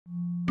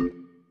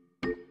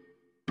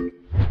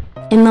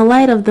In the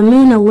light of the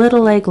moon, a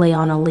little egg lay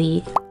on a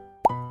leaf.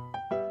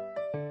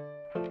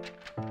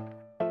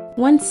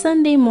 One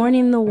Sunday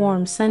morning, the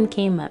warm sun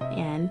came up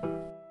and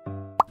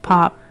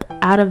pop,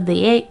 out of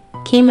the egg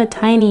came a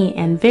tiny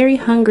and very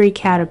hungry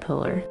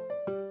caterpillar.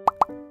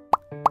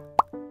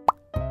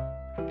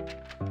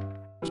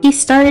 He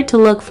started to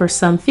look for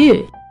some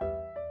food.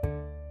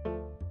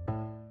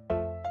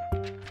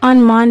 On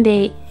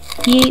Monday,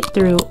 he ate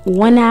through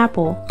one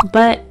apple,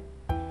 but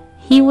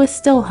he was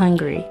still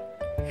hungry.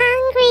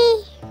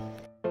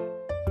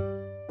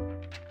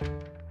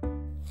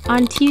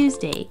 On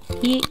Tuesday,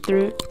 he ate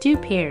through 2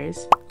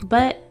 pears,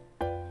 but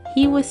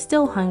he was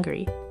still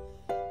hungry.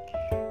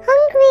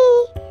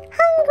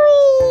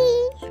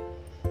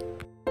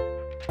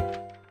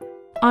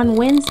 On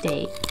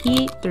Wednesday,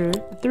 he ate through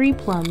 3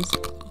 plums,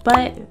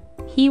 but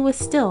he was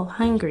still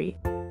hungry.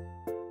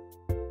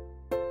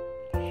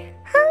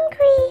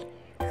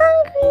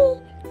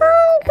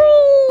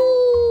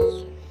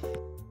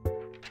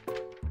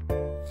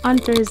 On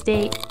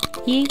Thursday,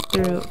 he ate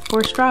through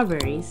 4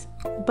 strawberries,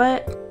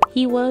 but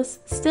he was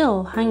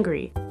still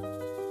hungry.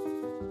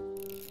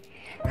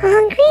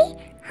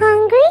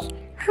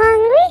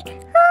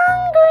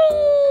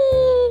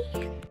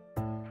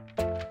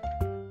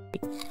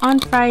 On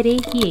Friday,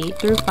 he ate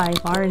through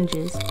 5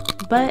 oranges,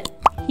 but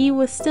he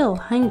was still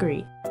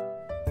hungry.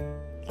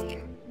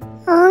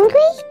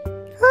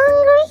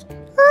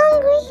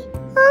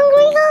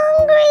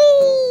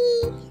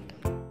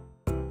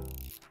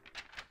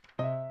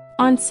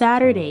 On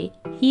Saturday,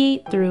 he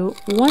ate through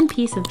 1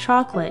 piece of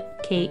chocolate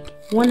cake,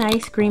 1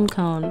 ice cream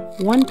cone,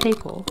 1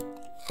 pickle,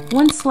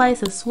 1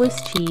 slice of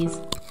Swiss cheese,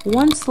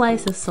 1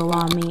 slice of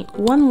salami,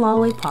 1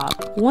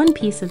 lollipop, 1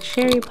 piece of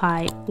cherry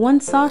pie,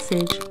 1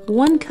 sausage,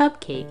 1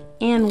 cupcake,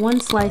 and 1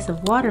 slice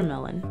of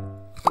watermelon.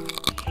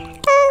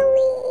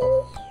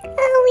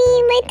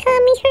 Owie, my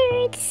tummy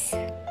hurts.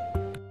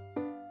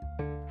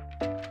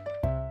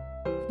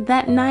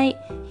 That night,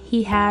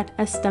 he had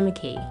a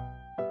stomachache.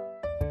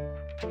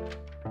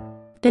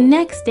 The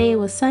next day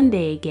was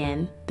Sunday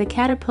again. The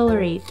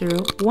caterpillar ate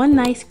through 1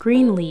 nice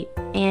green leaf,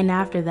 and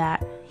after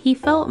that, he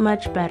felt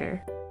much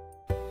better.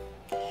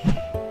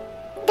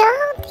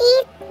 Don't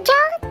eat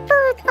junk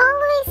food,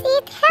 always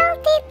eat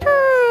healthy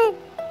food.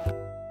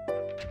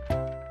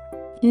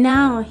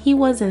 Now, he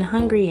wasn't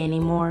hungry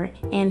anymore,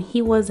 and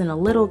he wasn't a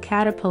little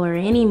caterpillar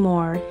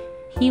anymore.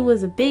 He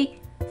was a big,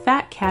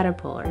 fat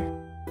caterpillar.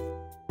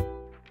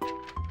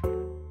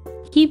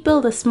 He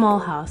built a small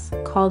house,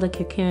 called a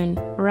cocoon,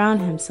 around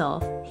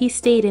himself. He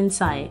stayed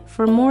inside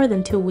for more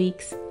than 2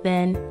 weeks.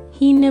 Then,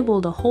 he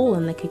nibbled a hole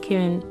in the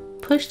cocoon,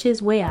 pushed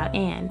his way out,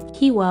 and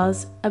he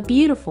was a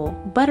beautiful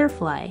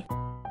butterfly.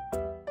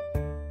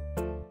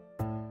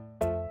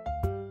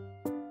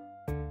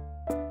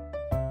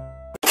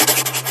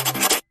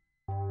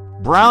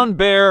 Brown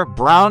bear,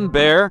 brown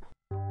bear.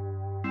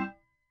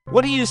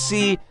 What do you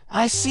see?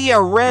 I see a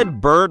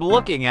red bird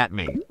looking at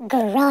me.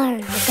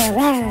 Grrr,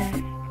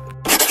 grrr.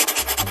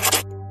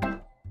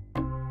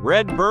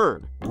 Red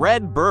bird,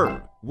 red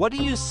bird. What do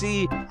you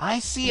see? I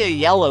see a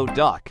yellow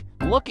duck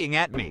looking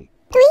at me.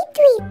 Tweet,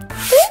 tweet,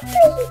 tweet,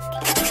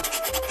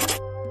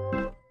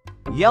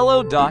 tweet.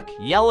 Yellow duck,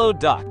 yellow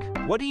duck.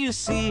 What do you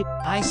see?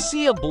 I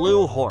see a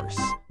blue horse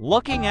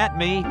looking at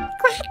me.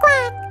 Quack,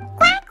 quack,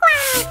 quack,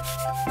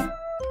 quack.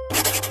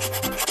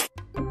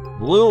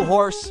 Blue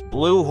horse,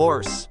 blue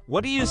horse.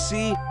 What do you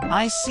see?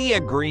 I see a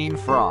green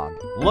frog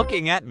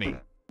looking at me.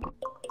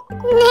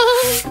 Nay,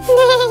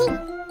 nay.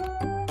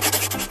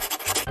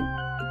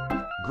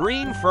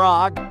 Green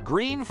frog,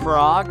 green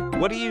frog.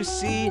 What do you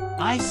see?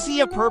 I see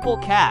a purple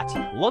cat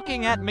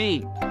looking at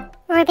me.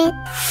 Ribbit,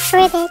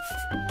 ribbit.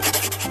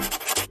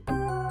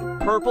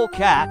 Purple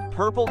cat,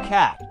 purple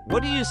cat.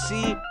 What do you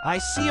see? I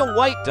see a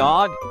white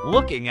dog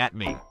looking at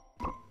me.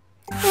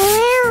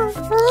 Meow,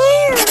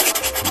 meow.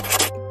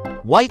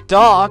 White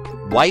dog,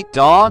 white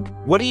dog.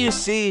 What do you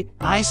see?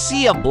 I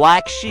see a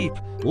black sheep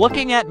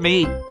looking at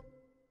me.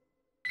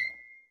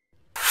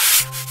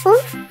 Oof,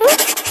 oof,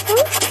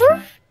 oof,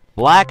 oof.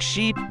 Black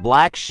sheep,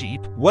 black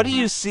sheep. What do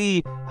you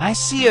see? I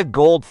see a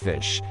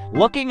goldfish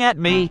looking at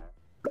me.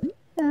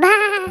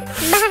 Bah,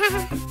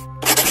 bah.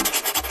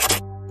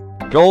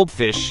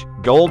 Goldfish,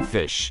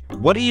 goldfish.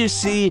 What do you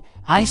see?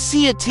 I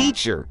see a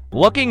teacher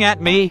looking at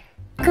me.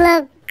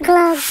 Glug,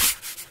 glug.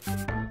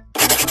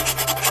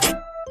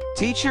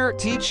 Teacher,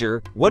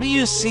 teacher. What do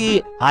you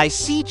see? I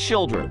see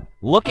children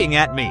looking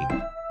at me.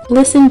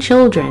 Listen,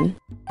 children.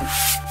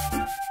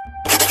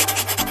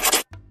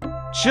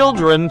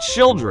 Children,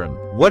 children.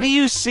 What do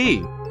you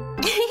see?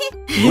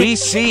 We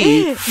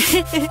see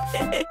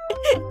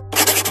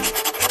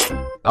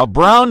a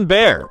brown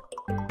bear,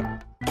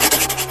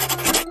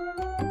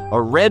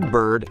 a red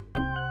bird,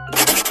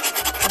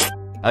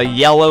 a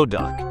yellow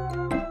duck,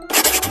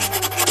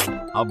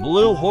 a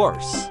blue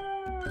horse,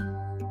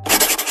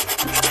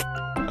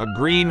 a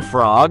green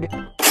frog,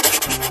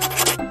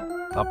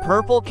 a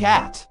purple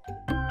cat,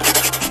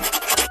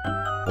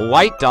 a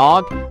white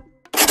dog,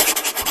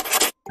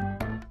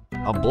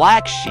 a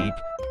black sheep,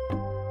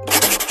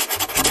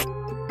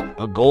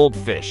 a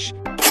goldfish,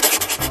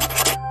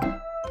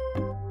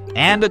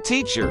 and a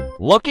teacher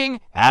looking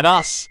at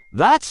us.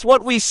 That's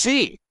what we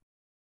see.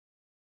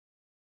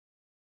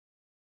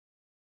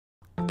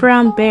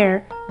 Brown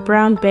bear,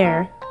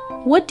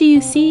 what do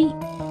you see?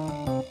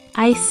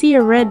 I see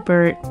a red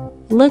bird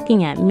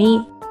looking at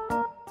me.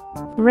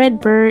 Red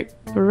bird,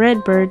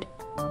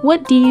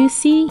 what do you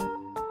see?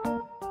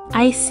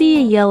 I see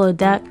a yellow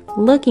duck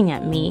looking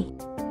at me.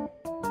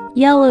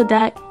 Yellow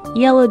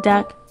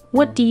duck,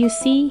 what do you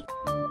see?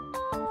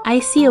 I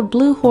see a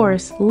blue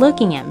horse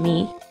looking at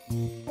me.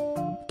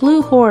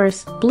 Blue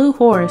horse,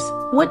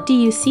 what do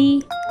you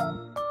see?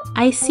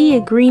 I see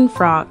a green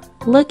frog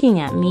looking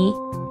at me.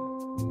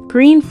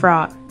 Green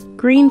frog,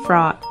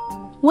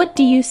 what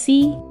do you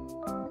see?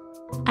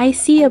 I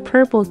see a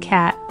purple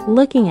cat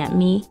looking at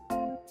me.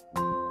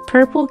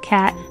 Purple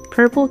cat,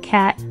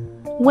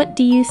 what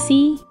do you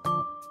see?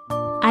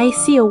 I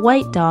see a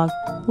white dog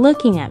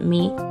looking at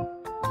me.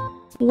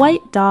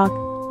 White dog,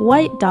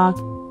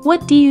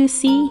 what do you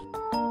see?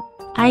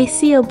 I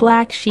see a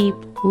black sheep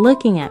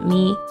looking at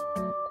me.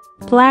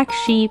 Black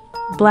sheep,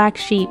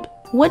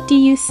 what do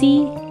you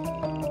see?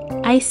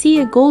 I see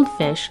a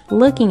goldfish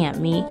looking at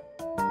me.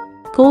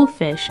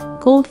 Goldfish,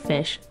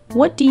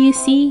 what do you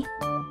see?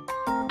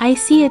 I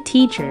see a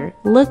teacher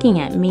looking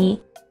at me.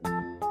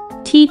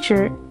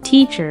 Teacher,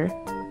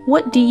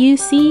 what do you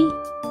see?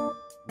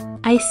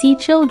 I see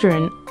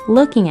children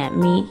looking at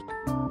me.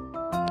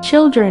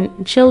 Children,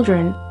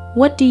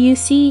 what do you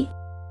see?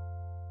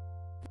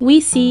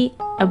 We see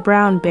a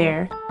brown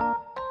bear,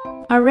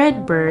 a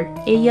red bird,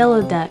 a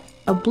yellow duck,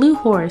 a blue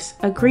horse,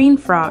 a green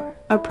frog,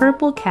 a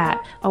purple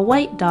cat, a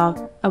white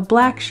dog, a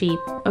black sheep,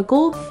 a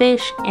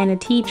goldfish, and a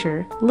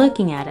teacher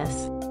looking at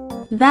us.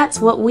 That's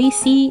what we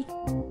see.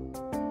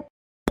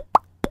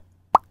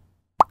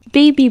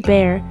 Baby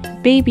bear,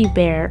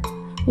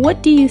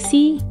 what do you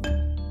see?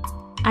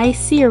 I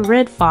see a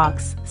red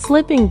fox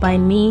slipping by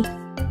me.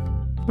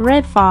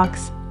 Red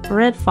fox,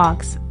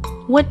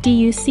 what do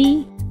you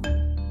see?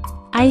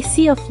 I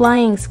see a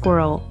flying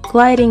squirrel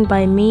gliding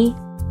by me.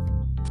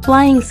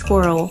 Flying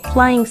squirrel,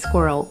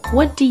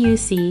 what do you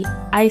see?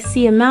 I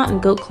see a mountain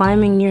goat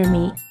climbing near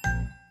me.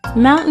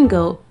 Mountain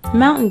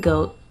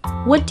goat,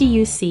 what do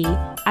you see?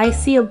 I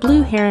see a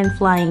blue heron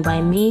flying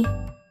by me.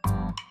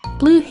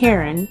 Blue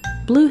heron,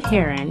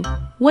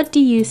 what do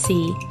you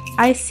see?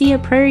 I see a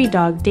prairie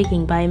dog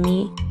digging by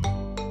me.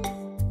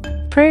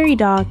 Prairie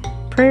dog,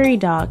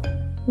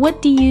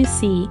 what do you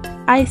see?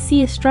 I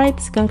see a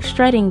striped skunk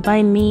strutting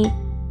by me.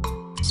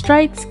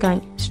 Striped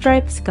skunk,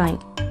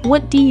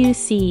 what do you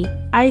see?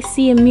 I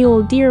see a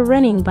mule deer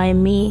running by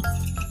me.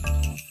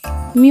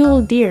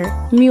 Mule deer,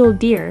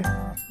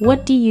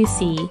 what do you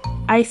see?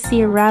 I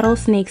see a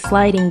rattlesnake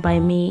sliding by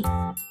me.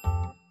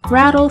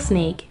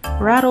 Rattlesnake,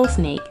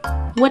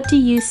 what do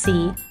you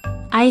see?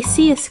 I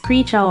see a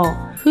screech owl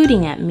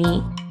hooting at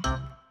me.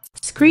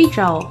 Screech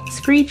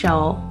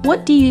owl,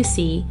 what do you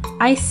see?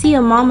 I see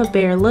a mama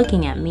bear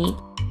looking at me.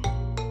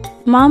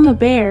 Mama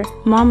bear,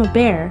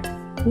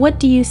 what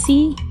do you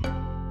see?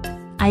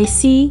 I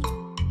see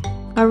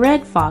a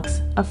red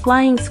fox, a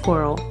flying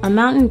squirrel, a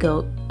mountain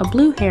goat, a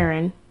blue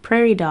heron,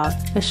 prairie dog,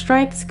 a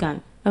striped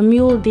skunk, a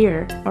mule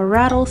deer, a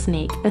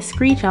rattlesnake, a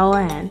screech owl,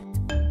 and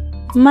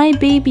my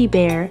baby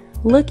bear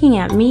looking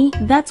at me.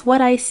 That's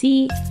what I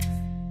see.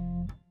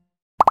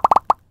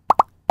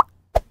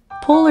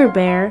 Polar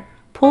bear,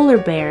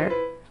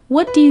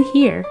 what do you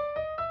hear?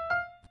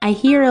 I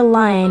hear a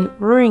lion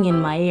roaring in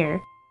my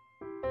ear.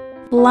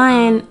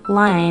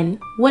 Lion,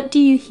 what do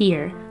you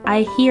hear?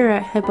 I hear a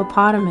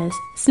hippopotamus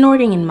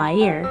snorting in my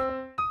ear.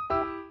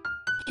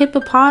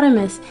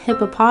 Hippopotamus,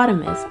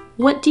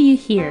 what do you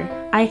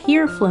hear? I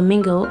hear a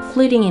flamingo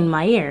fluting in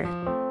my ear.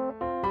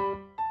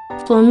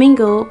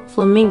 Flamingo,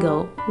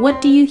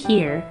 what do you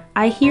hear?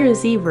 I hear a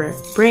zebra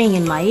braying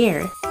in my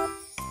ear.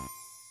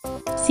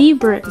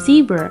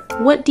 Zebra,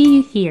 what do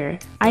you hear?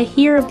 I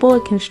hear a boa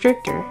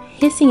constrictor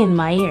hissing in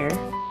my ear.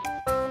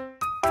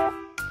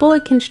 Boa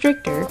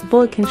constrictor,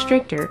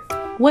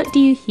 what do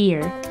you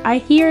hear? I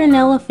hear an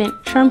elephant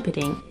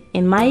trumpeting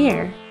in my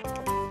ear.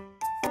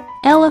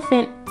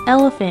 Elephant,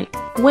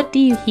 what do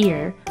you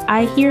hear?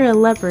 I hear a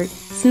leopard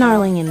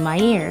snarling in my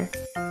ear.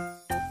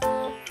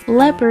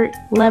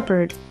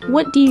 Leopard,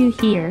 what do you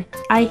hear?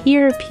 I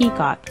hear a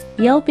peacock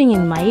yelping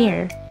in my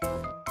ear.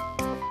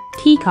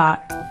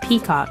 Peacock,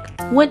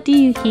 what do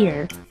you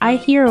hear? I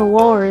hear a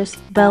walrus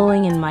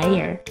bellowing in my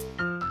ear.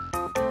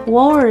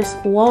 Walrus,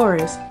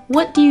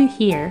 what do you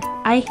hear?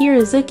 I hear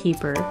a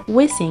zookeeper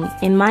whistling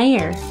in my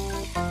ear.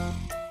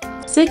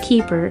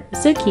 Zookeeper,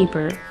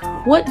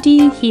 what do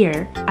you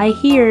hear? I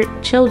hear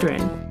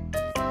children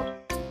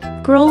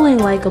growling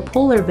like a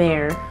polar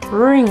bear,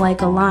 roaring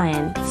like a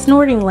lion,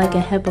 snorting like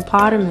a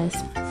hippopotamus,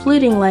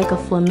 fluting like a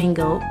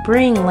flamingo,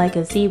 braying like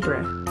a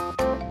zebra,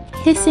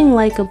 hissing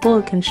like a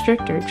boa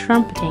constrictor,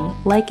 trumpeting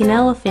like an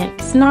elephant,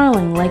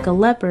 snarling like a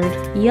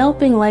leopard,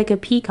 yelping like a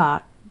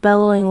peacock,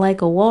 bellowing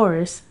like a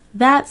walrus.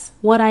 That's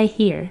what I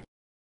hear.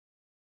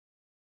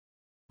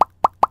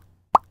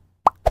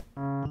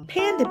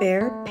 Panda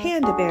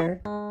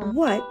bear,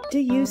 what do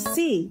you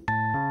see?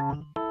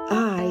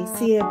 I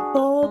see a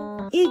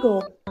bald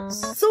eagle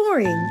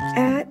soaring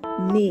at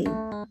me.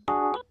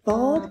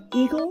 Bald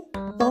eagle,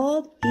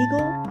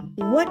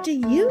 what do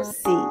you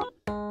see?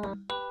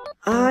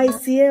 I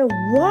see a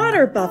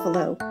water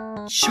buffalo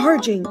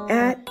charging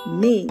at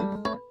me.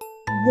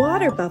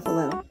 Water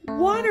buffalo,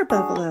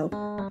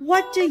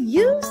 what do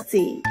you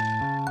see?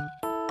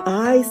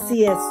 I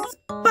see a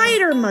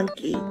spider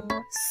monkey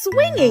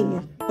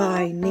swinging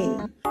by me.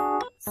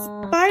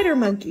 Spider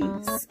monkey,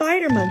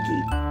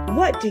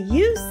 what do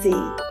you see?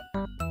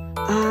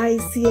 I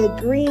see a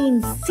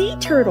green sea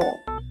turtle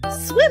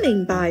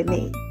swimming by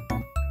me.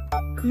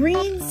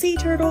 Green sea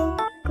turtle,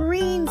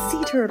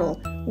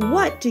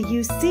 what do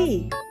you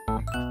see?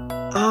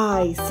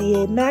 I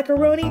see a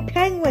macaroni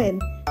penguin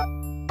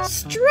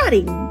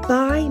strutting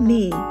by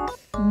me.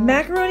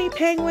 Macaroni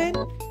penguin,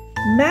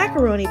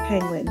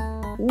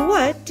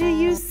 what do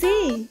you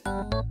see?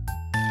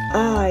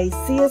 I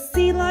see a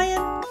sea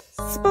lion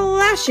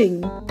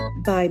splashing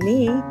by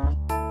me.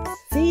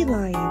 Sea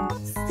lion,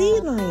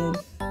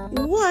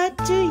 what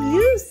do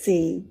you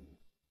see?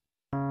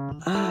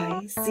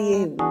 I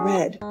see a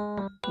red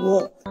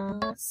wolf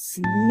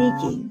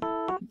sneaking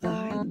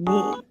by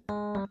me.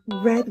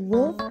 Red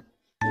wolf,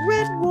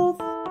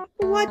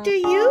 what do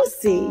you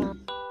see?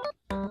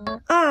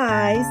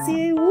 I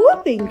see a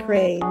whooping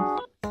crane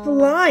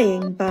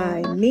flying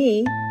by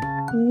me.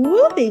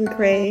 Whooping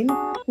crane,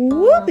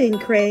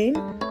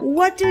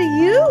 what do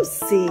you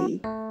see?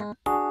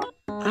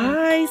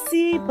 I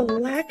see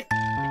Black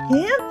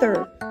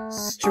Panther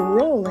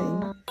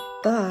strolling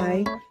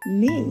by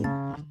me.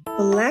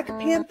 Black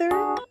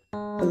Panther,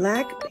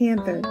 what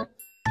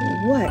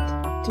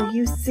do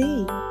you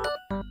see?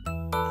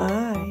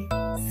 I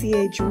see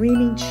a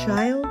dreaming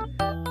child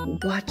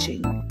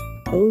watching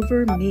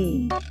over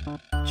me.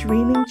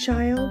 Dreaming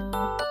child,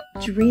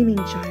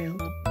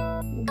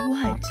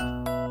 what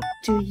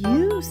do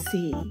you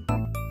see?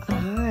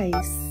 I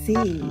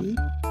see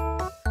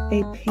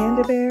a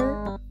panda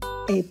bear,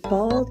 a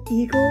bald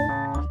eagle,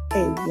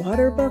 a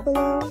water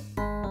buffalo,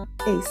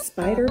 a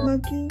spider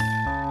monkey,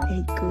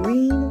 a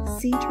green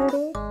sea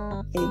turtle,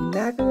 a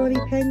macaroni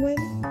penguin,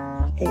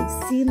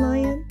 a sea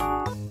lion,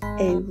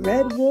 a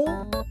red wolf,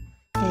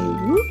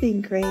 a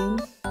whooping crane,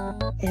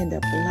 and a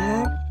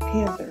black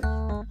panther,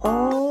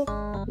 all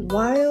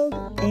wild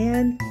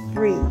and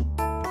free.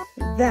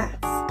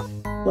 That's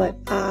what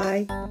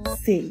I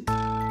see.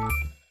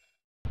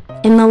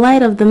 In the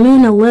light of the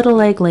moon, a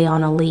little egg lay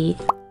on a leaf.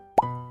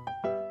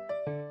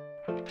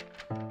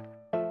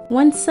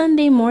 One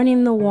Sunday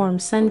morning, the warm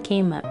sun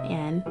came up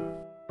and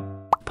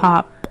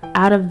pop,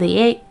 out of the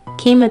egg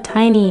came a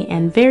tiny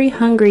and very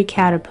hungry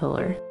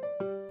caterpillar.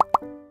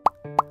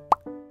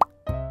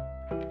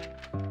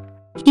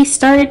 He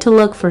started to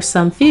look for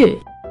some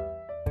food.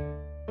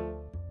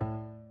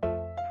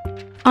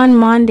 On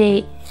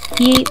Monday,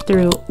 he ate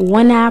through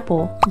one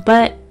apple,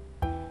 but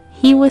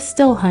he was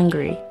still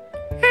hungry.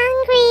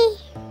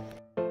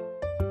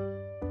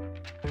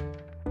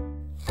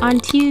 On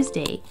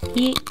Tuesday,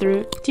 he ate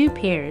through 2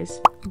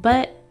 pears,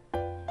 but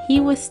he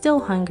was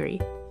still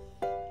hungry.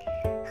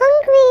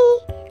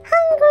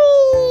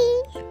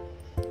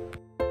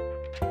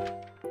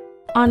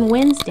 On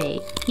Wednesday,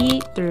 he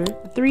ate through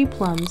 3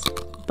 plums,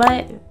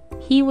 but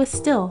he was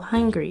still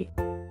hungry.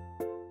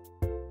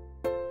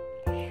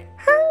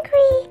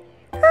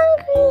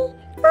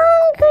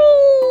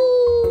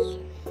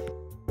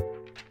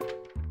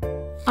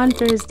 On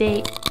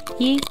Thursday,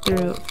 he ate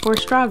through 4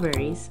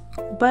 strawberries,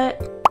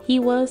 but he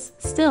was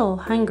still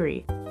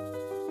hungry.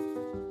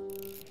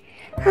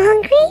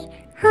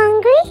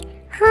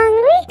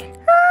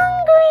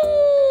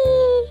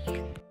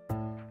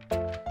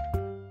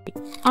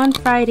 On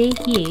Friday,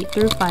 he ate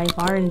through 5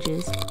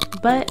 oranges,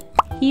 but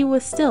he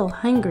was still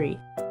hungry.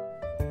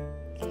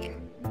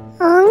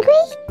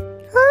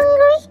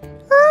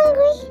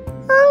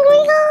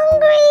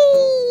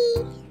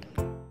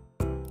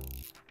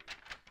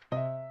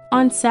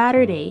 On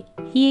Saturday,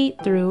 he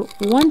ate through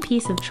 1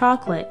 piece of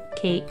chocolate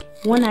cake,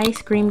 1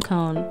 ice cream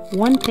cone,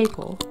 1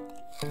 pickle,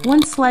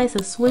 1 slice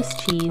of Swiss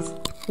cheese,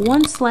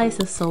 1 slice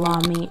of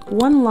salami,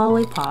 1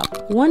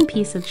 lollipop, 1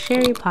 piece of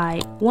cherry pie,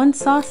 1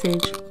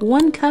 sausage,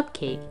 1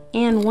 cupcake,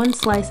 and 1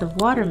 slice of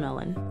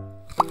watermelon.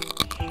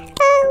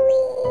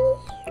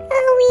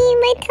 Owie,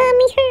 my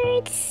tummy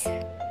hurts.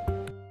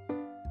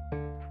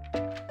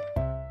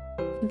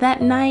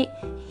 That night,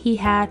 he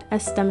had a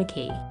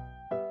stomachache.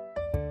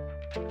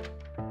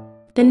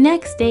 The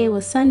next day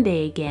was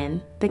Sunday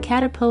again. The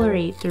caterpillar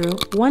ate through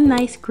 1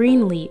 nice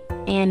green leaf,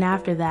 and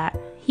after that,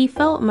 he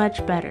felt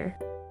much better.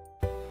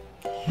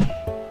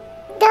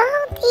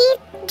 Don't eat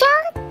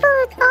junk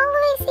food,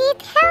 always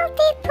eat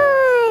healthy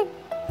food.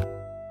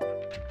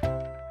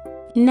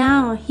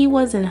 Now he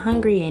wasn't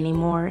hungry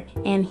anymore,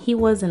 and he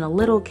wasn't a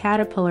little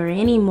caterpillar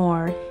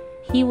anymore.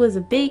 He was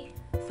a big,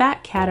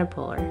 fat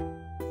caterpillar.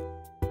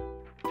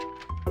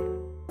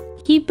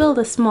 He built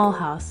a small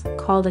house,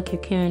 called a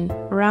cocoon,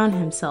 around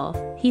himself.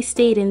 He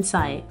stayed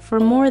inside for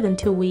more than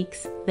 2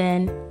 weeks.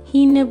 Then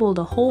he nibbled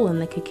a hole in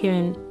the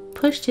cocoon,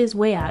 pushed his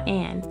way out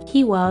and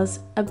he was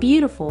a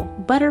beautiful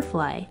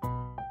butterfly.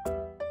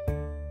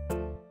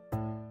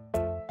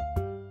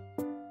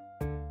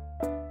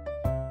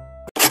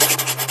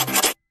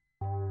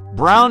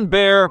 Brown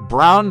bear,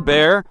 brown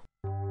bear.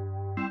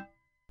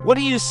 What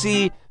do you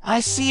see? I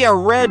see a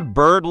red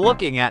bird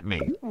looking at me.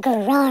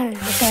 Grrr,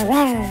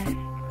 grrr.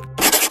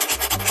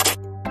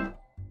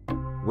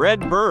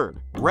 Red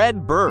bird,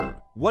 red bird.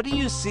 What do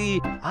you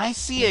see? I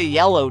see a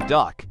yellow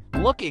duck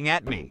looking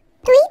at me.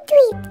 Tweet,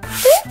 tweet,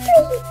 tweet,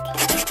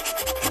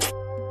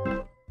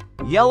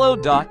 tweet. Yellow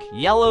duck,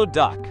 yellow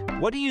duck.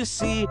 What do you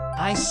see?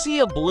 I see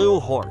a blue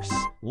horse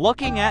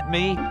looking at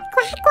me.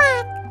 Quack,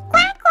 quack,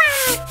 quack,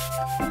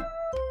 quack.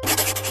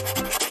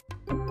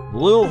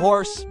 Blue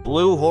horse,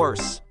 blue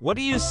horse. What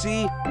do you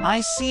see?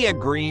 I see a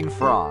green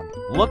frog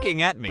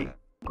looking at me.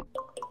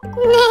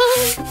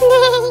 Neigh,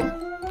 neigh.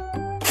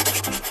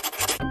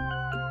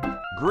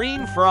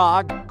 Green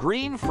frog,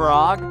 green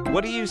frog.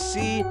 What do you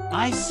see?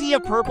 I see a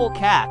purple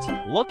cat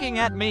looking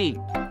at me.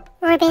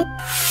 Ribbit,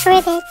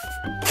 ribbit.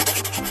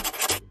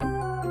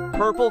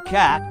 Purple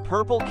cat,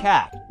 purple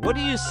cat. What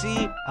do you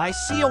see? I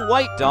see a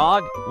white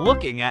dog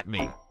looking at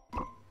me.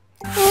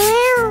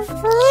 Meow,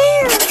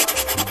 meow.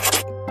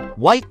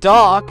 White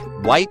dog,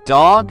 white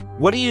dog.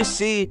 What do you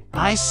see?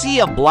 I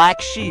see a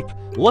black sheep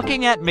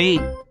looking at me.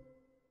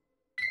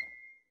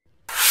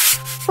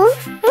 Woof,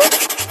 woof,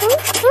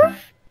 woof, woof.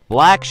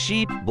 Black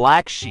sheep,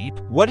 black sheep.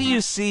 What do you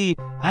see?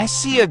 I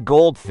see a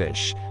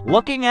goldfish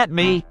looking at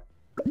me.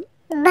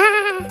 Bah,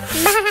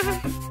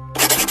 bah.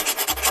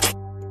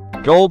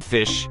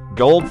 Goldfish,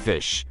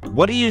 goldfish.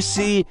 What do you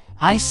see?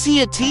 I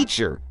see a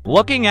teacher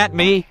looking at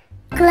me.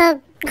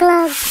 Glug,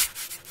 glug.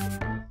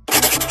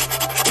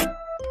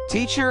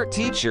 Teacher,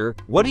 teacher.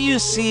 What do you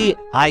see?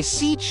 I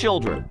see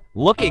children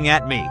looking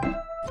at me.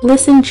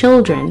 Listen,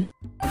 children.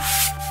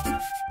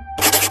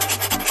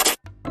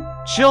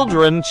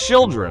 Children,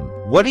 children.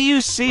 What do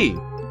you see?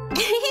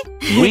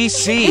 We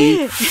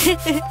see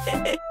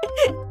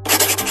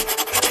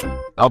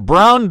a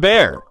brown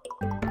bear,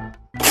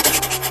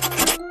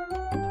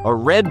 a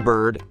red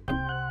bird,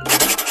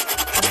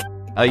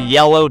 a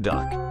yellow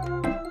duck,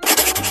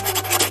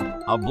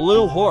 a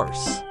blue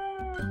horse,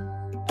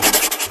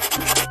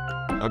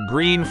 a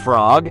green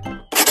frog,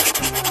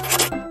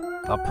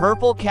 a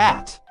purple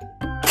cat,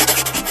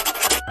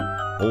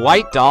 a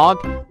white dog,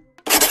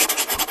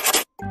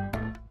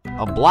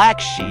 a black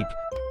sheep,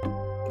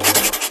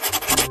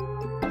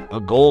 a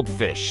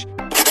goldfish,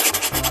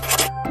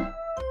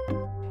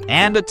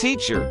 and a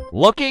teacher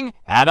looking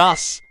at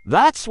us.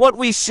 That's what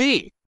we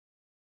see.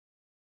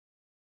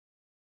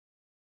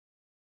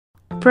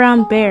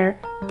 Brown bear,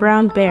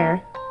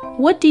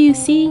 what do you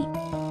see?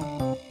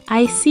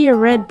 I see a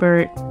red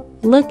bird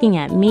looking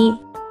at me.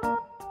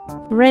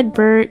 Red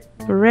bird,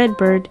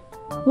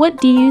 what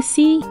do you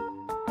see?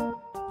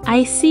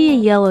 I see a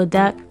yellow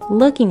duck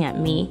looking at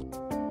me.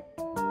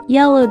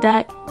 Yellow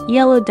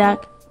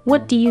duck,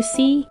 what do you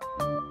see?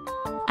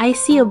 I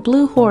see a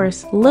blue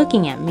horse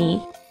looking at me.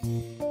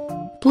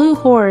 Blue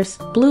horse,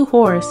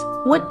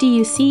 what do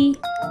you see?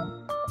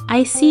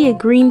 I see a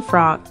green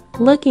frog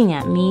looking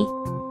at me.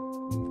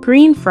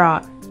 Green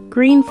frog,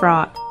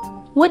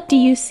 what do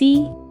you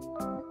see?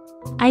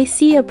 I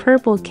see a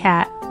purple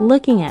cat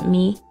looking at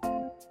me.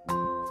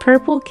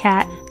 Purple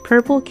cat,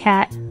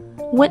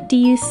 what do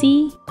you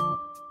see?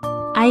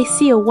 I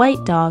see a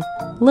white dog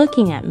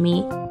looking at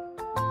me.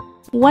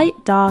 White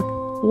dog,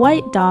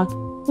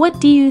 what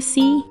do you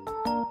see?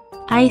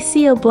 I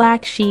see a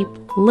black sheep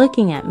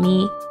looking at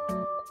me.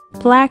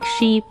 Black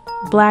sheep,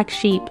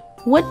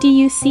 what do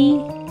you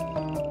see?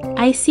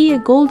 I see a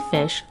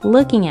goldfish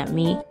looking at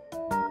me.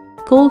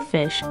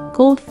 Goldfish,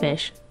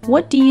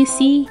 what do you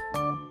see?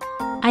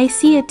 I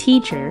see a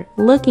teacher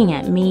looking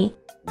at me.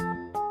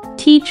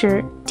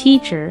 Teacher,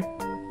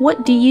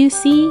 what do you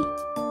see?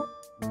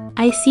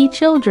 I see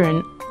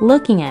children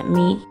looking at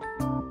me.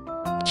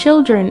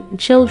 Children,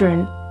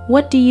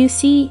 what do you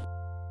see?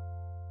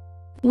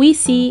 We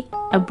see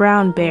a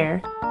brown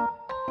bear,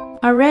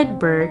 a red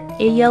bird,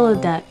 a yellow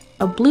duck,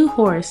 a blue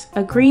horse,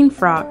 a green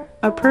frog,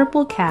 a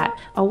purple cat,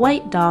 a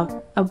white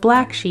dog, a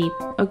black sheep,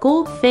 a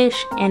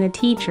goldfish, and a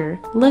teacher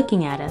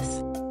looking at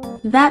us.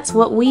 That's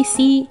what we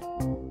see.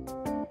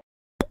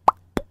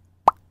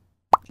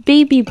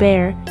 Baby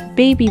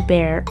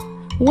bear,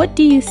 what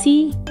do you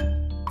see?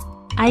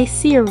 I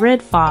see a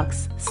red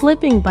fox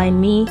slipping by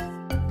me.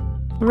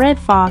 Red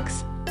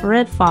fox,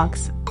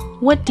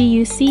 what do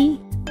you see?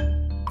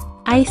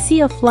 I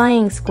see a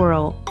flying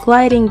squirrel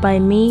gliding by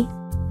me.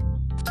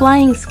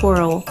 Flying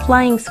squirrel,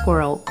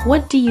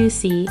 what do you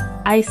see?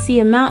 I see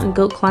a mountain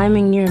goat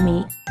climbing near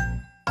me.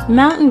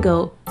 Mountain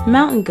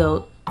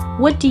goat,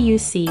 what do you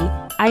see?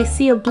 I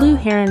see a blue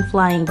heron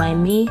flying by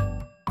me.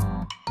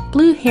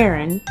 Blue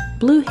heron,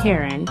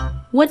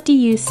 what do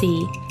you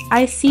see?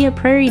 I see a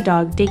prairie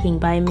dog digging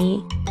by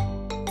me.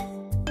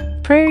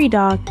 Prairie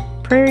dog,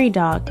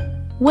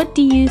 what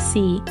do you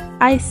see?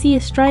 I see a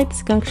striped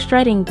skunk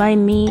strutting by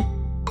me.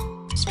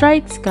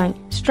 Striped skunk,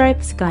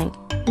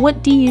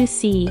 what do you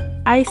see?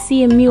 I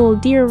see a mule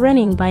deer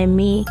running by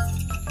me.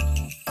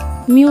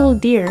 mule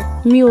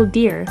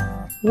deer,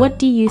 what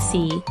do you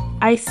see?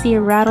 I see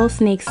a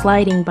rattlesnake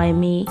sliding by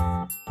me.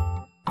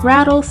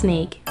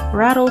 Rattlesnake,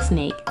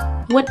 rattlesnake,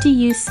 what do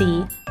you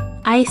see?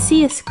 I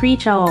see a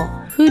screech owl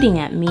hooting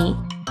at me.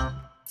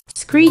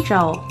 Screech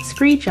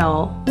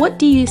owl, what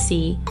do you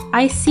see?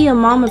 I see a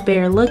mama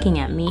bear looking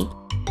at me.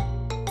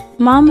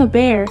 Mama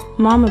bear,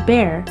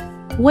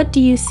 what do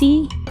you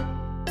see?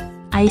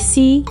 I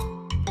see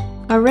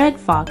a red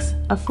fox,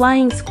 a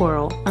flying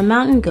squirrel, a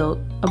mountain goat,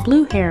 a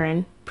blue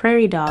heron,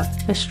 prairie dog,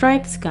 a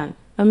striped skunk,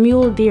 a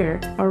mule deer,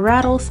 a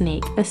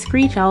rattlesnake, a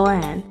screech owl,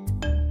 and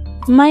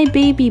my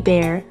baby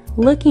bear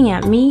looking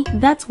at me.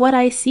 That's what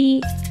I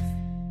see.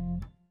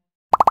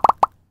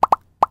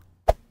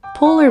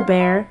 Polar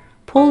bear,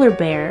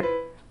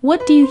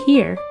 what do you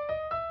hear?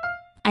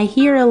 I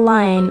hear a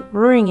lion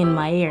roaring in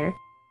my ear.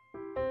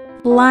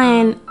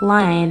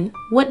 Lion,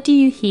 what do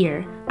you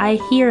hear? I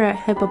hear a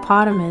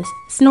hippopotamus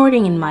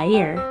snorting in my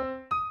ear.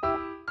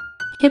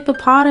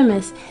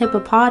 Hippopotamus,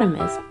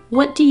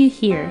 what do you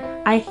hear?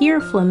 I hear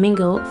a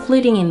flamingo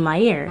fluting in my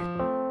ear.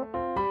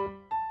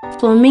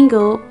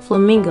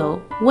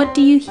 Flamingo, what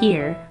do you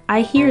hear?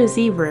 I hear a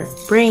zebra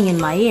braying in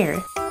my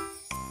ear.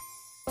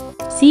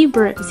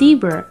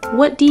 Zebra,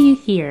 what do you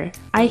hear?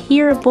 I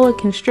hear a boa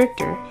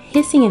constrictor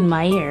hissing in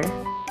my ear.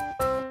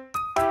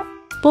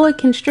 Boa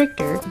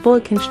constrictor,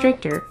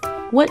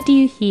 what do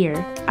you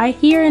hear? I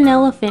hear an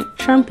elephant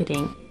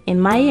trumpeting in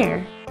my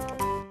ear.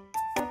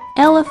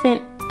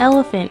 Elephant,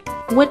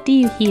 what do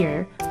you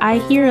hear? I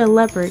hear a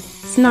leopard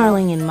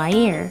snarling in my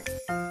ear.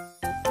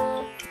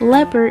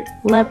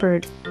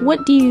 Leopard,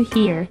 what do you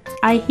hear?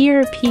 I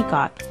hear a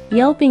peacock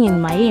yelping in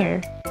my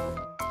ear.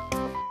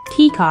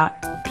 Peacock,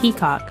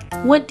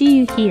 what do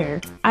you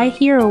hear? I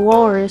hear a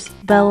walrus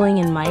bellowing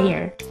in my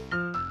ear.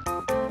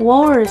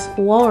 Walrus,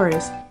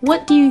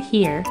 what do you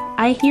hear?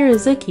 I hear a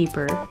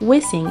zookeeper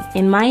whistling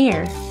in my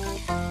ear.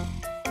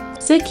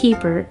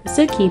 Zookeeper,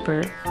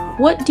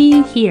 what do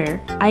you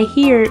hear? I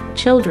hear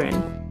children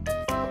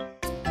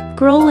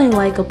growling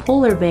like a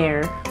polar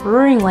bear,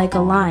 roaring like a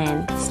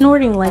lion,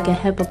 snorting like a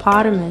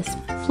hippopotamus,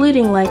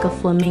 fluting like a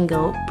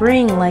flamingo,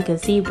 braying like a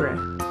zebra,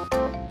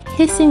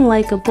 hissing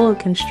like a boa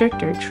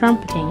constrictor,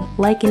 trumpeting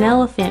like an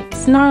elephant,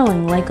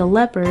 snarling like a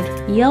leopard,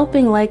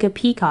 yelping like a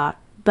peacock,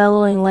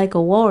 bellowing like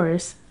a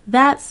walrus.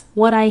 That's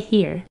what I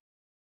hear.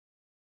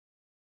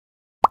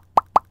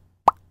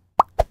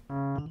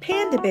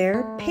 Panda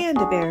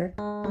bear,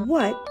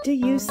 what do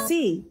you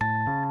see?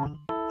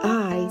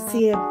 I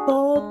see a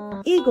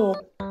bald eagle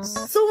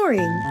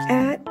soaring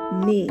at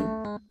me.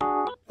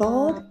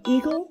 Bald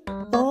eagle,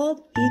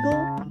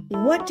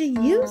 what do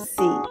you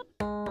see?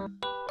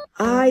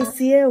 I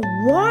see a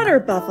water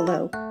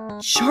buffalo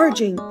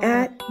charging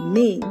at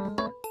me.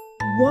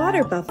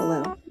 Water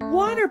buffalo,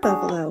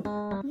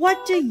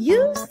 what do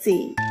you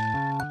see?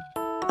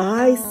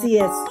 I see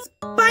a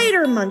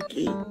spider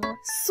monkey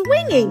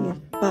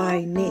swinging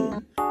by me.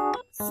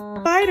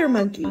 Spider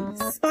monkey,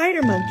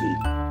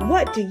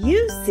 what do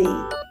you see?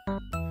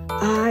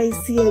 I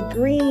see a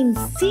green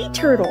sea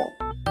turtle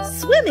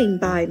swimming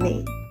by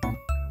me.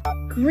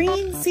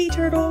 Green sea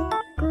turtle,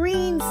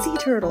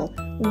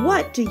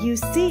 what do you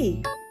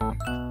see?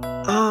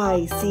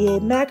 I see a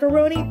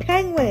macaroni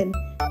penguin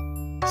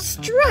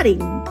strutting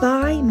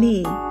by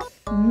me.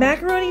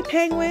 Macaroni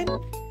penguin,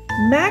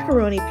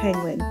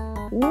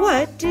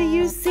 what do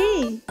you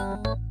see?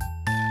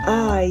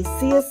 I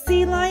see a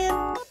sea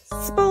lion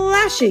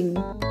splashing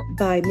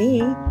by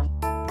me.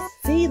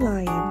 Sea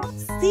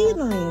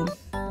lion,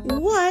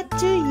 what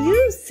do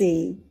you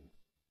see?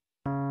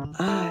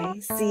 I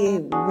see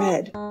a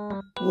red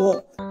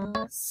wolf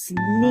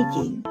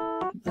sneaking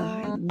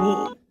by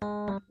me.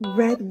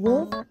 Red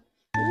wolf,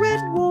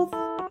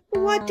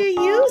 what do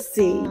you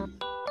see?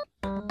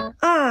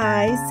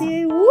 I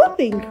see a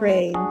whooping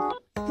crane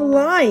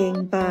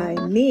flying by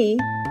me.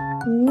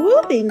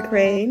 Whooping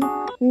crane,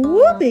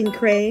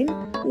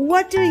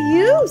 what do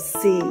you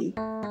see?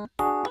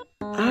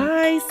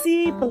 I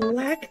see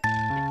Black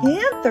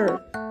Panther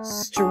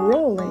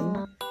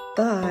strolling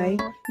by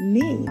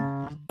me.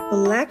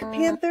 Black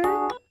Panther,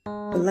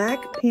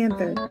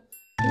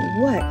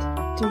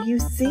 what do you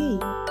see?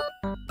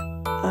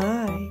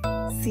 I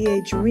see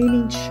a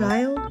dreaming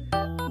child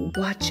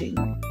watching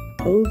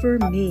over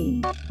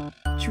me.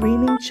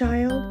 Dreaming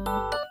child,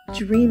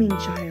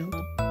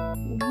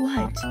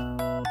 what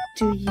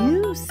do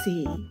you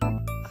see?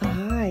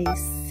 I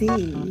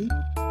see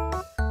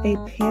a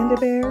panda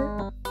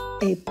bear,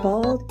 a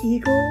bald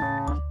eagle,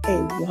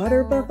 a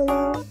water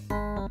buffalo,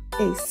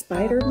 a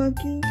spider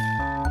monkey,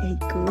 a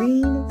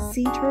green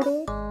sea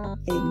turtle,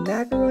 a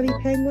macaroni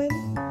penguin,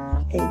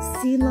 a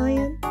sea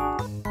lion,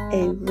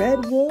 a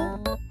red wolf,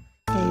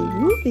 a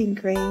whooping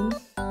crane,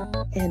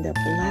 and a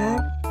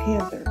black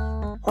panther,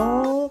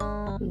 all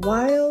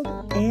wild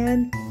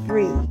and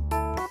free.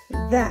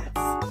 That's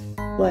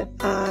what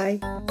I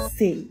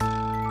see.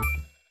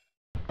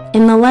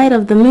 In the light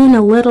of the moon,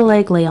 a little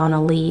egg lay on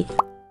a leaf.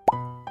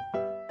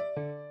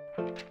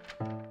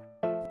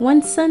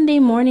 One Sunday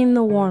morning,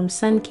 the warm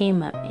sun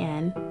came up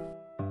and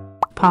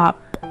pop,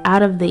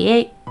 out of the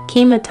egg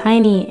became a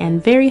tiny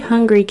and very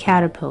hungry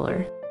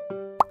caterpillar.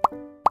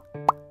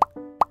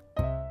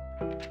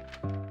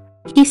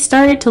 He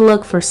started to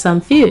look for some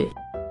food.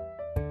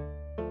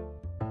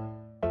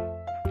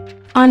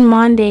 On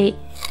Monday,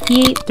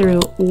 he ate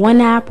through one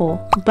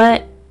apple,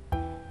 but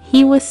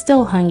he was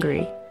still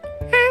hungry.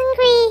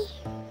 Hungry.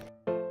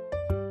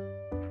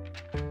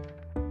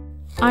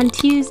 On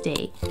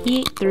Tuesday, he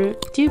ate through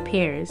 2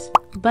 pears,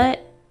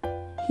 but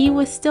he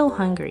was still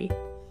hungry.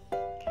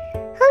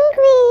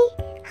 Hungry.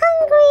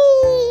 Hungry.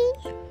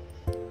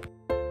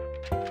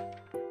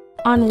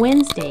 On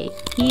Wednesday,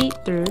 he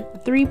ate through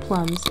 3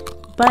 plums,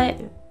 but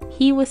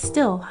he was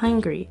still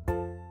hungry.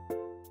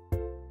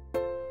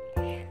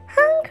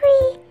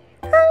 Hungry.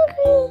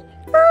 Hungry.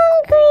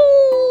 Hungry.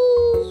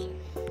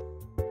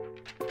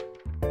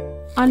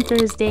 On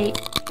Thursday,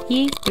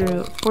 he ate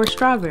through 4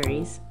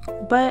 strawberries,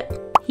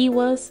 but he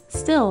was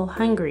still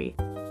hungry.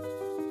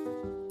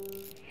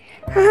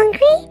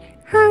 Hungry.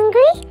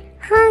 Hungry.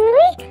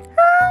 Hungry.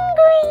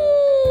 Hungry.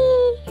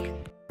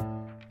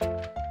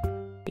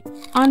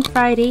 On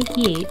Friday,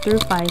 he ate through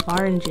 5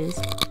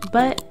 oranges,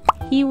 but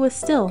he was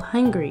still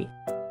hungry.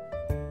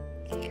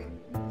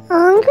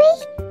 Hungry.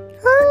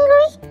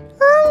 Hungry.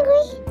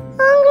 Hungry.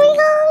 Hungry.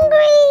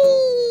 Hungry.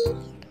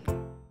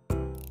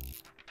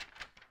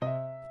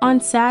 On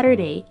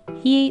Saturday,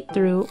 he ate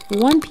through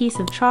 1 piece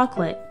of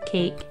chocolate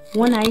cake,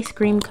 1 ice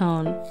cream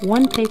cone,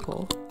 1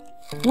 pickle,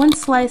 1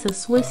 slice of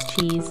Swiss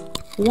cheese,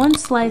 1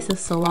 slice of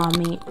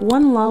salami,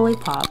 1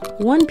 lollipop,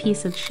 1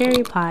 piece of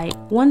cherry pie,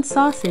 1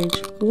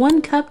 sausage,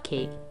 1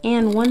 cupcake,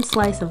 and 1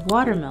 slice of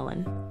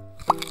watermelon.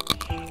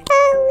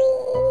 Owie.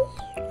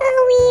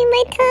 Owie,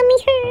 my tummy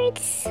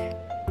hurts.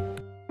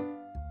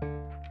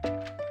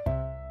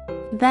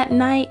 That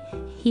night,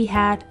 he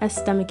had a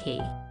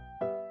stomachache.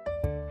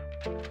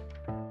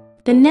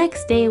 The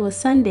next day was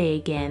Sunday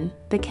again.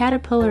 The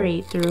caterpillar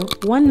ate through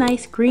 1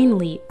 nice green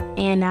leaf,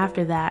 and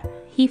after that,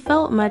 he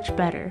felt much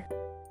better.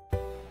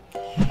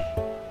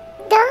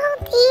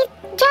 Don't eat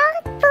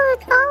junk food.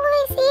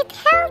 Always eat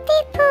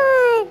healthy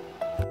food.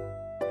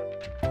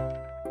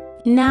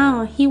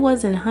 Now he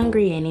wasn't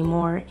hungry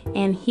anymore,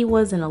 and he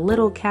wasn't a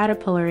little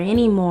caterpillar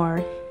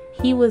anymore.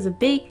 He was a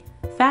big,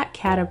 fat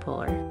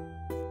caterpillar.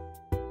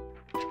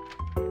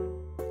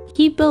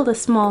 He built a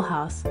small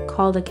house,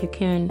 called a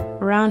cocoon,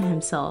 around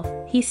himself.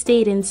 He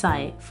stayed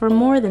inside for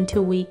more than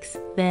 2 weeks.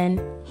 Then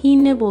he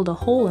nibbled a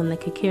hole in the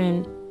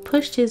cocoon,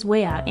 pushed his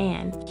way out,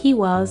 and he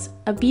was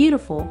a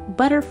beautiful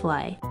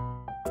butterfly.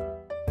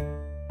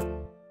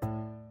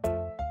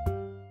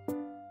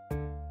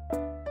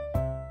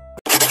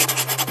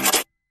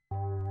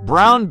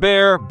 Brown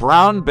bear,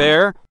 brown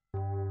bear.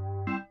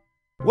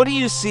 What do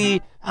you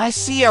see? I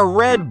see a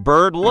red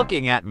bird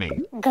looking at me.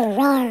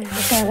 Grrr,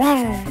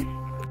 grrr.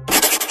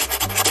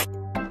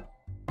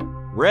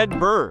 Red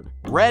bird,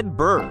 red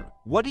bird.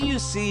 What do you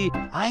see?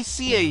 I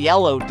see a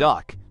yellow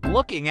duck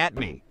looking at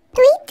me.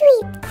 Tweet,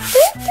 tweet,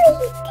 tweet,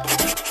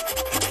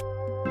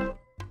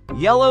 tweet.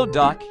 Yellow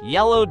duck,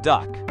 yellow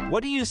duck.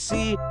 What do you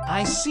see?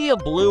 I see a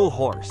blue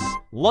horse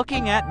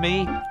looking at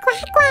me.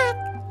 Quack, quack,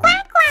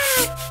 quack,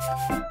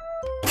 quack.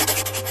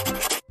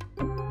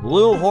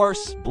 Blue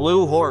horse,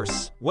 blue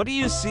horse. What do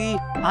you see?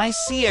 I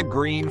see a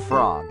green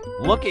frog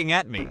looking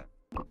at me.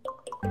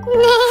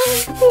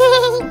 Neigh,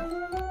 neigh.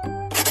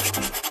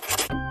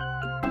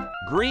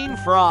 Green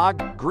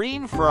frog,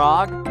 green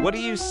frog. What do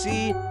you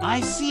see? I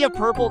see a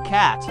purple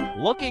cat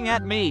looking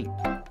at me.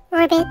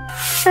 Ribbit,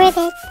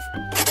 ribbit.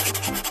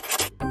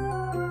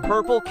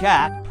 Purple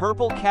cat,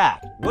 purple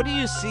cat. What do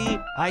you see?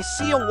 I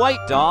see a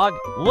white dog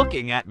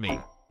looking at me.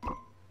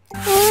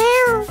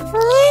 Meow,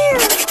 meow.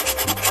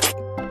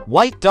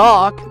 White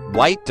dog,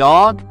 white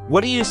dog.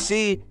 What do you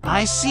see?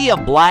 I see a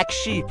black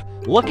sheep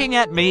looking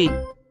at me.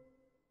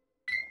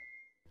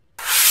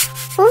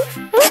 Woof, woof,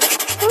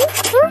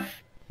 woof, woof.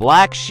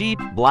 Black sheep,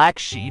 black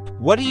sheep.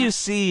 What do you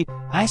see?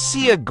 I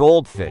see a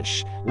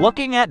goldfish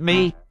looking at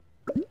me.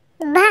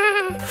 Bah,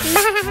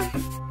 bah.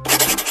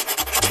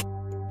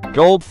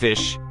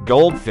 Goldfish,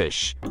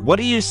 goldfish. What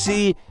do you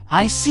see?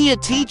 I see a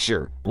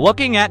teacher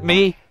looking at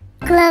me.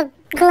 Glug,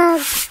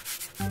 glug.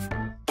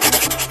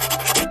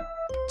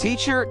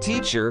 Teacher,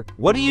 teacher.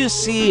 What do you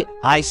see?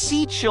 I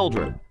see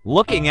children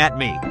looking at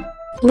me.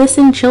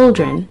 Listen,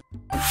 children.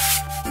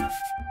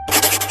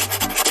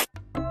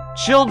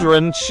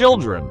 Children,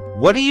 children.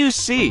 What do you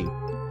see?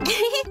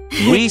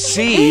 We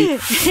see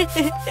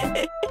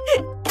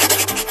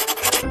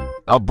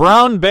a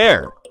brown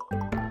bear,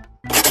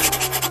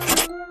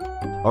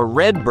 a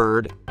red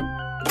bird,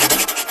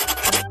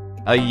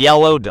 a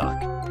yellow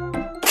duck,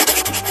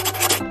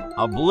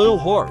 a blue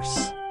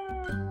horse,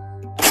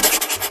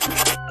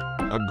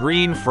 a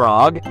green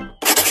frog,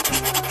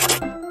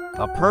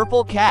 a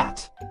purple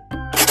cat,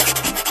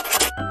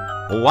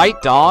 a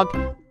white dog,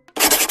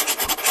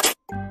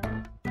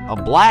 a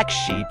black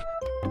sheep,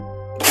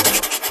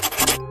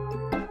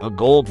 a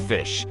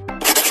goldfish,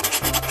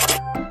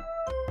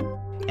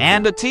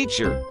 and a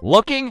teacher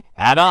looking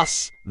at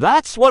us.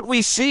 That's what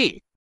we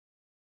see.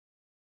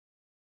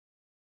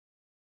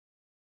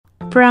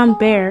 Brown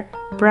bear,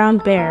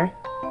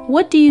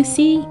 what do you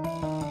see?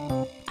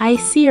 I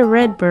see a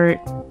red bird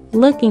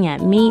looking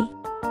at me.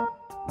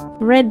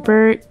 Red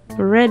bird,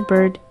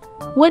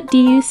 what do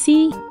you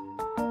see?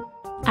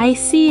 I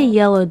see a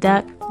yellow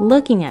duck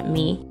looking at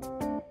me.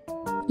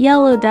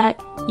 Yellow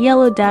duck,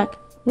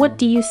 what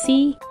do you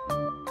see?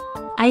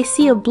 I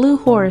see a blue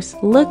horse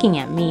looking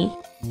at me.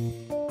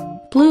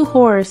 Blue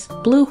horse,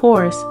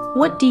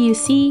 what do you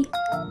see?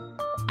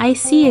 I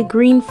see a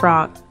green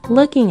frog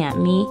looking at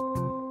me.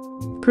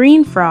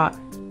 Green frog,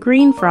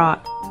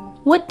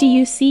 what do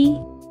you see?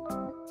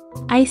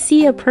 I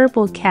see a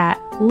purple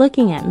cat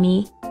looking at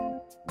me.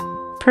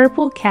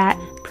 Purple cat,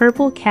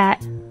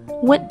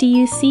 what do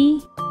you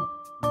see?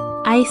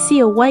 I see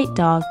a white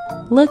dog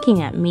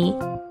looking at me.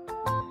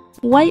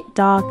 White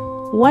dog,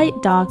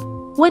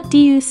 what do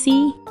you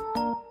see?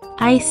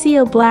 I see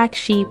a black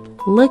sheep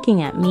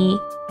looking at me.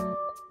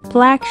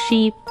 Black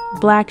sheep,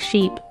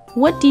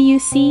 what do you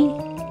see?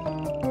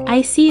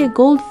 I see a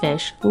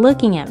goldfish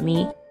looking at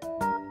me.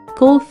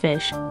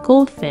 Goldfish,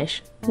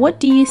 what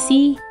do you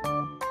see?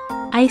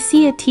 I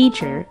see a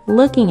teacher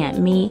looking at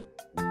me.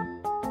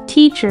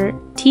 Teacher,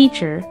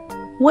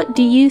 what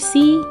do you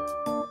see?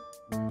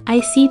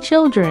 I see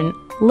children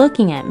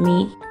looking at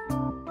me.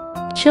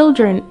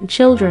 Children,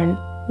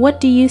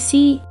 what do you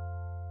see?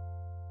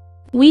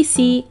 We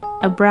see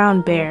a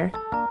brown bear,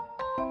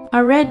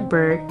 a red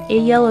bird, a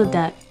yellow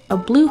duck, a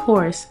blue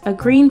horse, a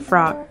green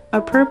frog, a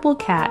purple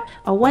cat,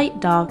 a white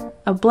dog,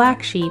 a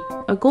black sheep,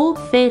 a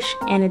goldfish,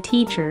 and a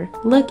teacher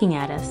looking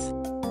at us.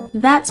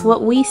 That's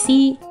what we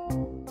see.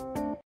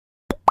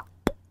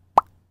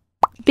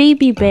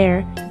 Baby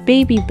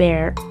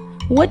bear,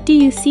 what do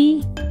you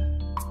see?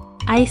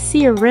 I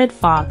see a red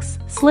fox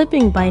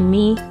slipping by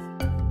me.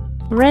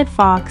 Red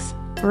fox,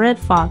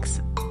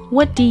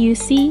 what do you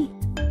see?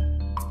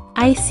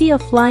 I see a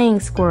flying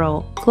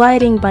squirrel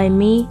gliding by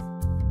me.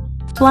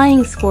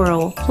 Flying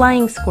squirrel,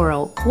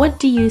 what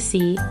do you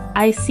see?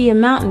 I see a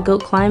mountain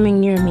goat climbing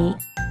near me.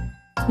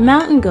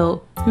 Mountain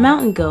goat,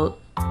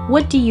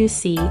 what do you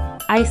see?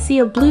 I see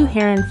a blue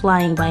heron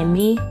flying by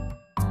me.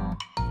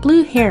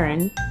 Blue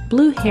heron,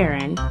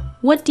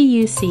 what do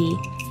you see?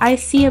 I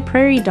see a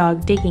prairie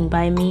dog digging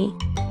by me.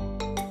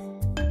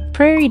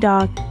 Prairie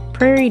dog,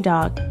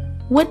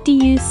 what do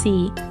you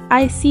see?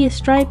 I see a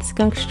striped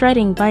skunk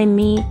strutting by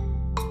me.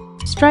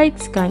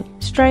 Striped skunk,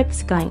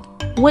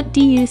 what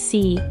do you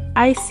see?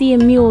 I see a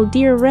mule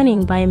deer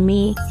running by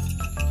me.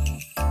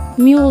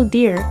 Mule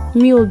deer,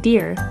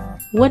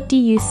 what do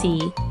you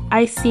see?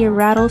 I see a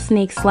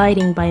rattlesnake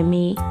sliding by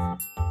me.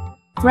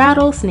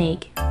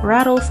 Rattlesnake,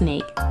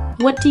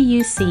 what do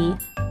you see?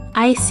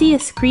 I see a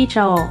screech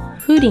owl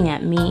hooting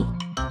at me.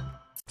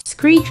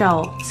 Screech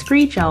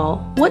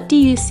owl, what do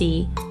you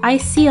see? I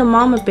see a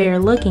mama bear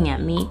looking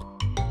at me.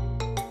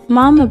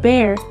 Mama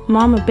bear,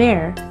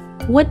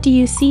 what do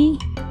you see?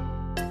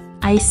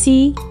 I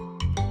see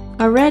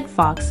a red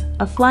fox,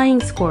 a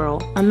flying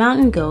squirrel, a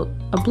mountain goat,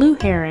 a blue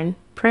heron,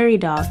 prairie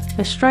dog,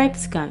 a striped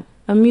skunk,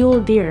 a mule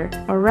deer,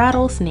 a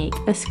rattlesnake,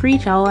 a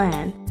screech owl,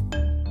 and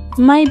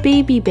my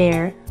baby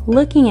bear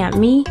looking at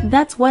me.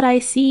 That's what I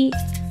see.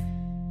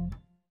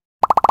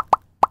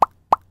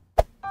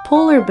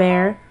 Polar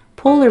bear,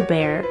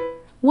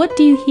 what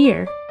do you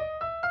hear?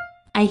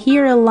 I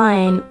hear a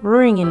lion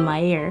roaring in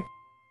my ear.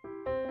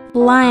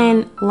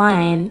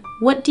 Lion,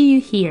 what do you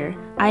hear?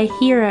 I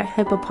hear a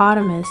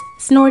hippopotamus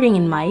snorting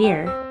in my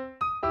ear.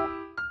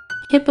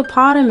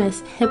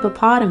 Hippopotamus,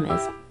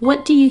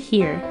 what do you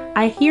hear?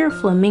 I hear a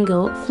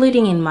flamingo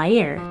fluting in my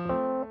ear.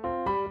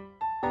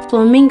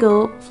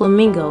 Flamingo,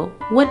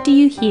 what do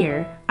you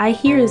hear? I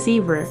hear a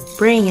zebra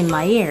braying in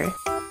my ear.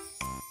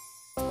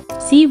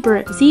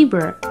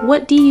 Zebra,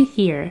 what do you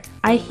hear?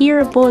 I hear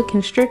a boa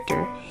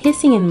constrictor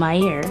hissing in my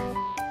ear.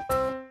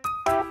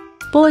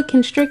 Boa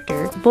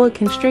constrictor,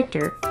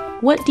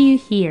 what do you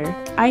hear?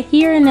 I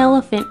hear an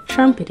elephant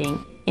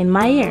trumpeting in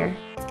my ear.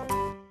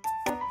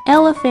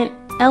 Elephant,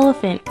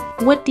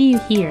 what do you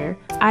hear?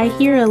 I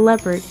hear a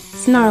leopard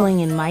snarling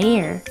in my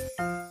ear.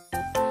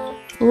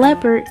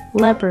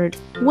 Leopard,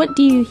 what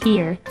do you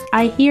hear?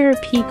 I hear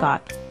a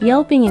peacock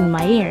yelping in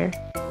my ear.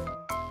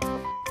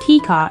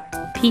 Peacock,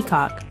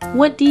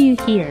 what do you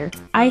hear?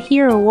 I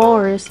hear a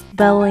walrus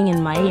bellowing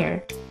in my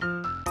ear.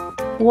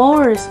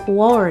 Walrus,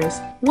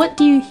 what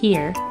do you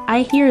hear?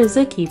 I hear a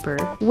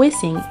zookeeper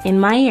whistling in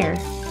my ear.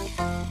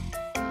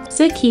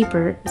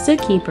 Zookeeper,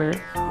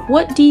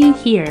 what do you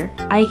hear?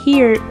 I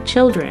hear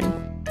children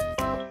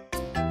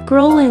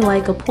growling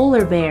like a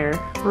polar bear,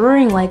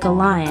 roaring like a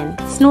lion,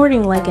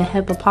 snorting like a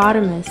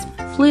hippopotamus,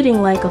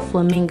 fluting like a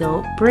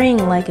flamingo,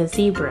 braying like a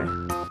zebra,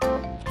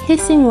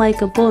 hissing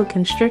like a boa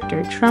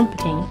constrictor,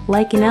 trumpeting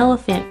like an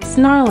elephant,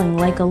 snarling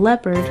like a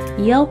leopard,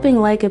 yelping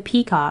like a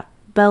peacock,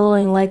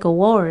 bellowing like a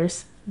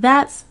walrus.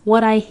 That's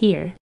what I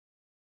hear.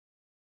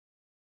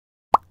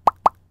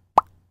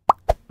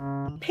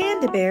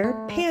 Panda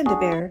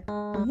bear,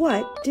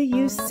 what do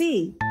you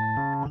see?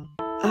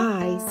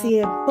 I see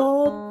a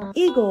bald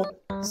eagle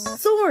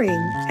soaring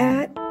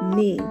at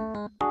me.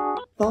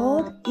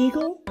 Bald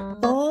eagle,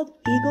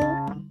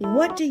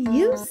 what do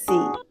you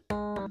see?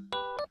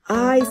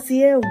 I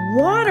see a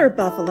water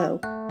buffalo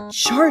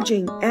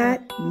charging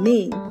at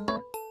me.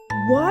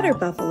 Water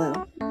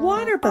buffalo,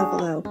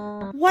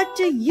 what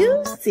do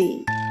you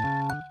see?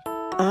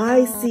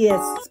 I see a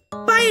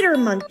spider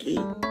monkey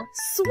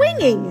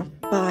swinging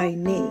by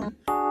me.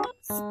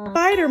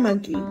 Spider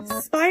monkey,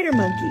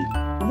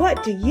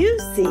 what do you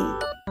see?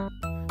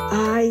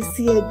 I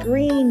see a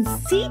green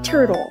sea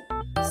turtle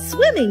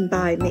swimming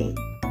by me.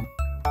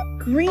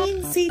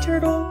 Green sea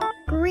turtle,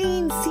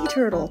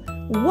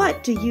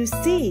 what do you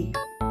see?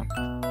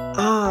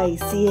 I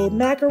see a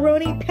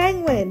macaroni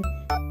penguin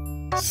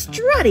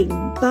strutting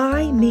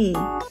by me.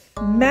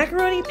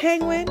 Macaroni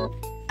penguin,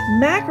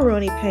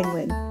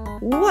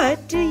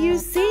 what do you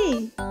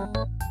see?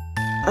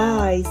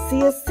 I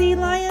see a sea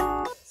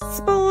lion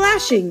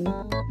splashing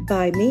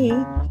by me.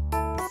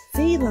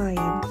 Sea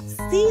lion,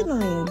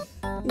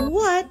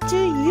 what do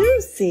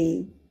you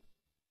see?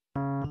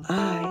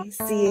 I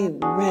see a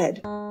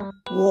red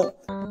wolf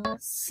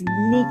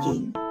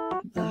sneaking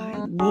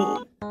by me.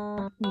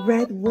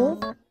 Red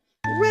wolf,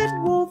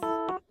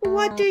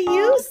 what do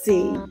you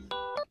see?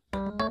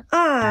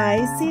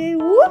 I see a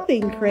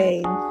whooping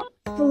crane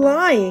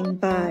flying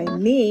by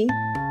me.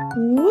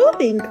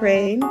 Whooping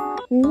crane,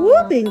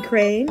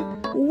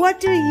 what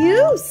do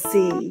you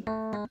see?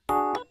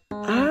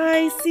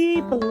 I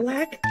see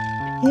Black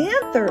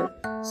Panther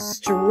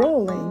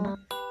strolling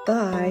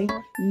by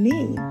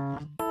me.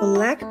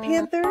 Black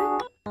Panther,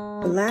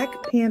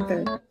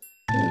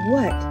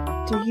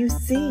 what do you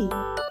see?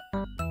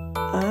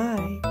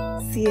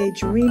 I see a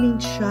dreaming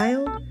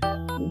child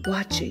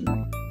watching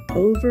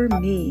over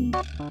me.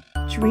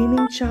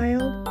 Dreaming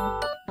child,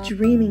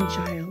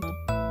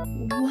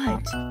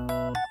 what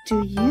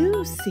do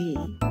you see?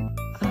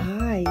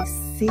 I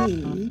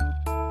see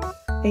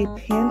a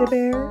panda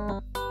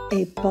bear,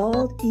 a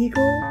bald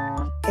eagle,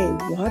 a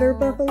water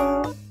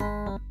buffalo,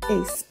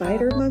 a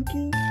spider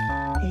monkey,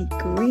 a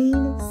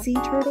green sea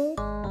turtle,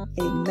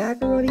 a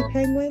macaroni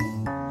penguin,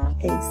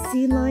 a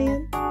sea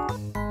lion,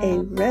 a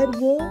red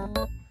wolf,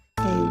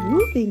 a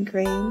whooping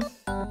crane,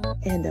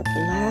 and a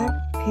black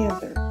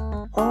panther,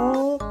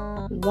 all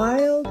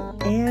wild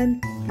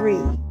and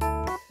free.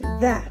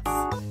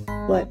 That's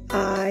what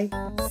I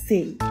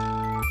see.